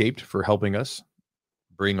Manscaped for helping us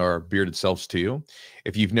bring our bearded selves to you.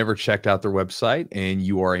 If you've never checked out their website and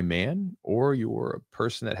you are a man or you're a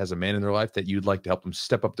person that has a man in their life that you'd like to help them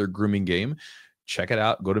step up their grooming game, check it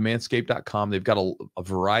out. Go to manscaped.com. They've got a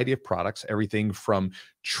variety of products, everything from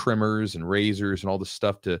trimmers and razors and all this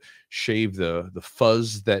stuff to shave the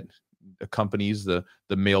fuzz that accompanies the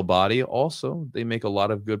male body. Also, they make a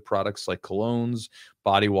lot of good products like colognes,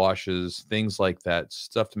 body washes, things like that,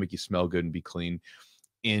 stuff to make you smell good and be clean.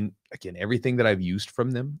 And again, everything that I've used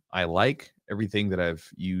from them, I like. Everything that I've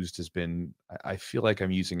used has been, I feel like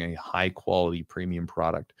I'm using a high quality premium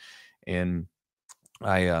product. And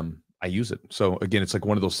I use it. So again, it's like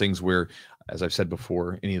one of those things where, as I've said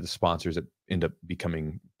before, any of the sponsors that end up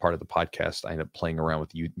becoming part of the podcast, I end up playing around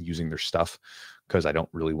with using their stuff because I don't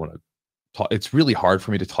really want to talk. It's really hard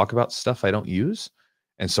for me to talk about stuff I don't use.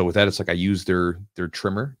 And so with that, it's like I use their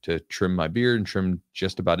trimmer to trim my beard and trim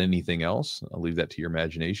just about anything else. I'll leave that to your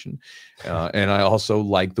imagination. And I also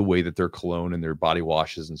like the way that their cologne and their body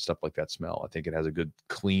washes and stuff like that smell. I think it has a good,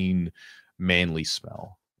 clean, manly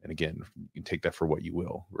smell. And again, you can take that for what you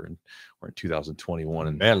will. We're in 2021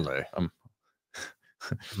 and Manly. I'm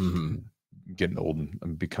getting old and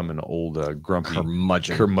I'm becoming an old grumpy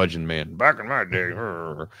curmudgeon man. Back in my day.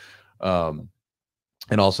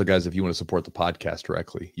 And also, guys, if you want to support the podcast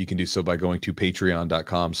directly, you can do so by going to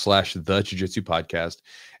patreon.com/the Jiu-Jitsu podcast,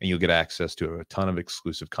 and you'll get access to a ton of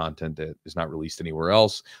exclusive content that is not released anywhere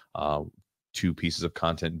else. 2 pieces of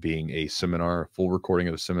content being a seminar, a full recording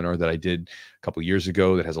of a seminar that I did a couple years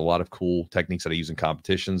ago that has a lot of cool techniques that I use in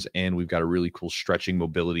competitions. And we've got a really cool stretching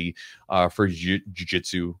mobility for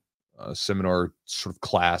Jiu-Jitsu seminar sort of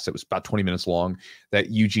class that was about 20 minutes long that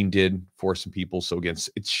Eugene did for some people. So again,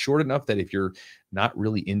 it's short enough that if you're not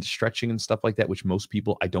really into stretching and stuff like that, which most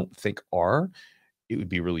people I don't think are, it would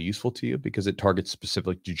be really useful to you because it targets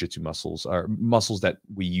specific jiu-jitsu muscles, or muscles that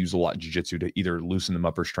we use a lot in jiu-jitsu to either loosen them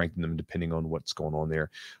up or strengthen them depending on what's going on there,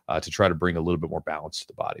 to try to bring a little bit more balance to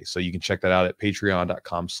the body. So you can check that out at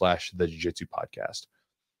patreon.com/the Jiu-Jitsu podcast.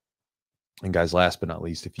 And guys, last but not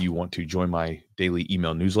least, if you want to join my daily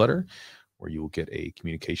email newsletter, where you will get a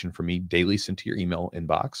communication from me daily sent to your email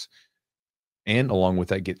inbox, and along with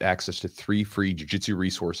that, get access to 3 free jiu-jitsu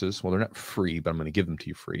resources. Well, they're not free, but I'm going to give them to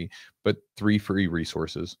you free, but 3 free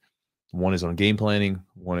resources. One is on game planning,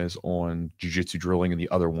 one is on jiu-jitsu drilling, and the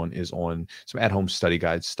other one is on some at-home study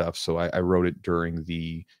guide stuff. So I wrote it during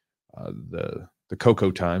the Coco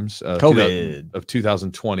times of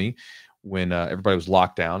 2020, when everybody was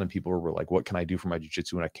locked down and people were like, what can I do for my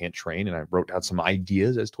jiu-jitsu when I can't train? And I wrote down some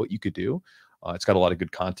ideas as to what you could do. It's got a lot of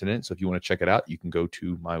good content in it. So if you want to check it out, you can go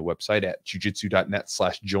to my website at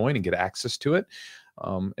jiujitsu.net/join and get access to it.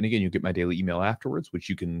 And again, you'll get my daily email afterwards, which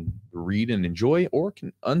you can read and enjoy, or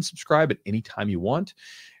can unsubscribe at any time you want.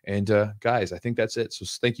 And guys, I think that's it. So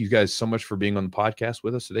thank you guys so much for being on the podcast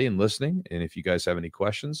with us today and listening. And if you guys have any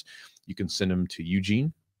questions, you can send them to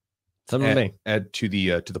Eugene. Add to the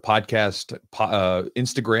podcast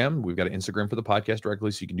Instagram. We've got an Instagram for the podcast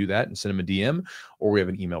directly, so you can do that and send him a DM, or we have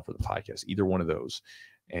an email for the podcast. Either one of those,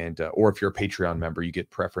 and or if you're a Patreon member, you get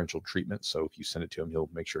preferential treatment. So if you send it to him, he'll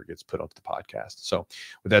make sure it gets put onto the podcast. So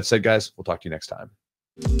with that said, guys, we'll talk to you next time.